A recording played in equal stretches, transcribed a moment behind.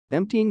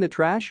Emptying the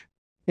trash?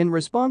 In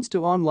response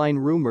to online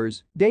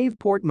rumors, Dave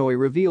Portnoy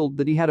revealed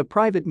that he had a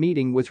private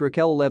meeting with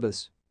Rachel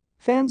Leviss.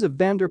 Fans of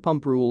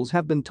Vanderpump Rules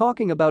have been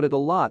talking about it a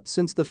lot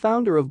since the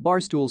founder of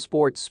Barstool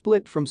Sports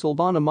split from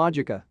Silvana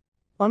Mojica.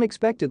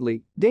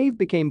 Unexpectedly, Dave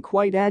became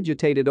quite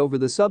agitated over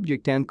the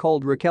subject and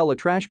called Rachel a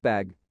trash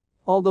bag.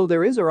 Although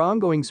there are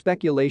ongoing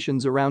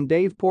speculations around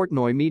Dave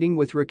Portnoy meeting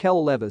with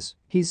Rachel Leviss,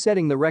 he's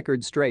setting the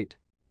record straight.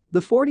 The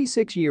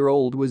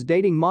 46-year-old was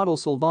dating model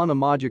Silvana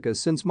Mojica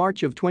since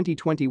March of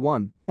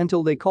 2021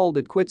 until they called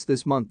it quits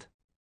this month.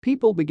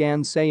 People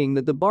began saying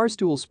that the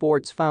Barstool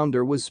Sports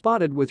founder was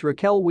spotted with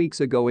Rachel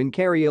weeks ago in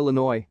Cary,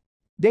 Illinois.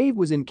 Dave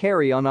was in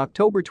Cary on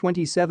October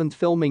 27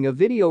 filming a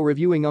video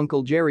reviewing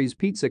Uncle Jerry's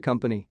Pizza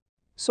Company.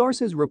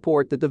 Sources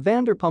report that the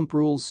Vanderpump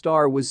Rules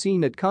star was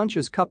seen at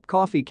Conscious Cup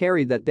Coffee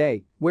Cary that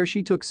day, where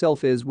she took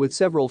selfies with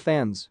several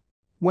fans.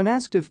 When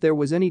asked if there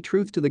was any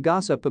truth to the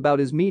gossip about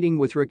his meeting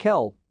with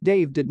Rachel,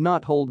 Dave did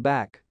not hold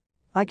back.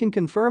 "I can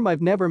confirm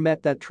I've never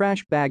met that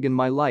trash bag in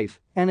my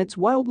life, and it's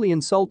wildly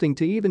insulting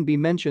to even be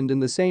mentioned in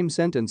the same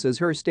sentence as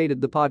her,"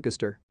 stated the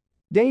podcaster.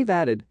 Dave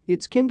added,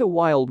 "It's kinda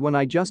wild when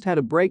I just had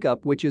a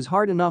breakup, which is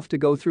hard enough to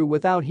go through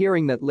without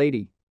hearing that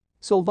lady."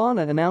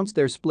 Silvana announced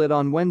their split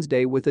on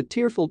Wednesday with a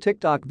tearful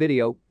TikTok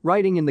video,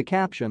 writing in the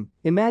caption,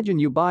 "Imagine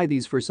you buy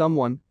these for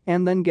someone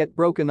and then get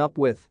broken up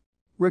with."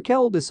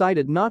 Rachel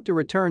decided not to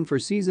return for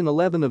season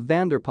 11 of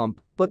Vanderpump,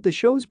 but the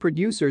show's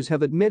producers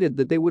have admitted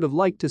that they would have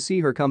liked to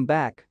see her come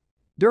back.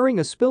 During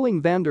a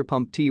Spilling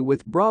Vanderpump Tea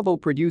with Bravo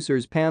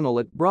producers panel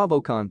at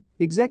BravoCon,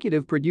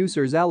 executive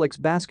producers Alex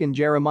Baskin,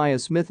 Jeremiah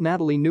Smith,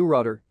 Natalie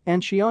Neurotter,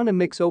 and Shiana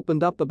Mix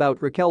opened up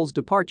about Rachel's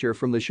departure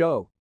from the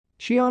show.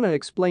 Shiana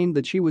explained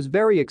that she was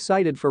very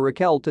excited for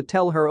Rachel to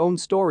tell her own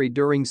story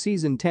during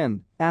season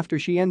 10 after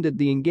she ended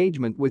the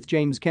engagement with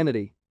James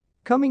Kennedy.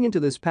 "Coming into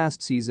this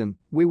past season,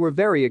 we were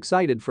very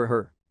excited for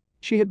her.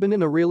 She had been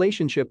in a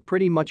relationship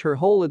pretty much her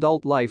whole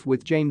adult life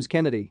with James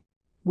Kennedy.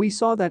 We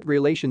saw that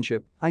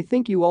relationship, I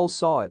think you all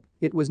saw it,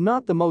 it was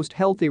not the most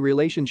healthy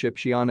relationship,"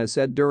 Shiana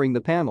said during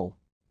the panel.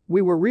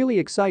 "We were really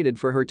excited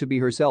for her to be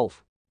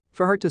herself.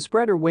 For her to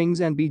spread her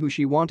wings and be who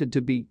she wanted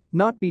to be,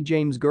 not be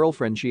James'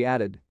 girlfriend," she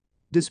added.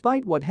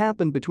 Despite what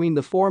happened between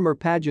the former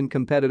pageant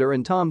competitor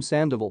and Tom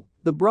Sandoval,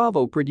 the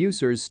Bravo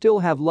producers still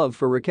have love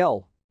for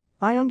Rachel.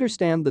 "I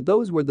understand that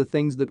those were the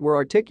things that were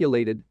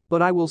articulated,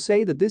 but I will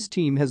say that this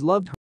team has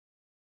loved her."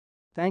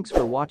 Thanks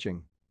for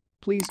watching.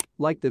 Please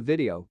like the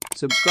video,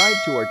 subscribe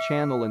to our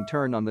channel and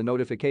turn on the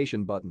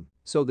notification button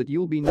so that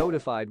you'll be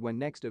notified when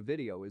next a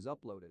video is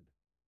uploaded.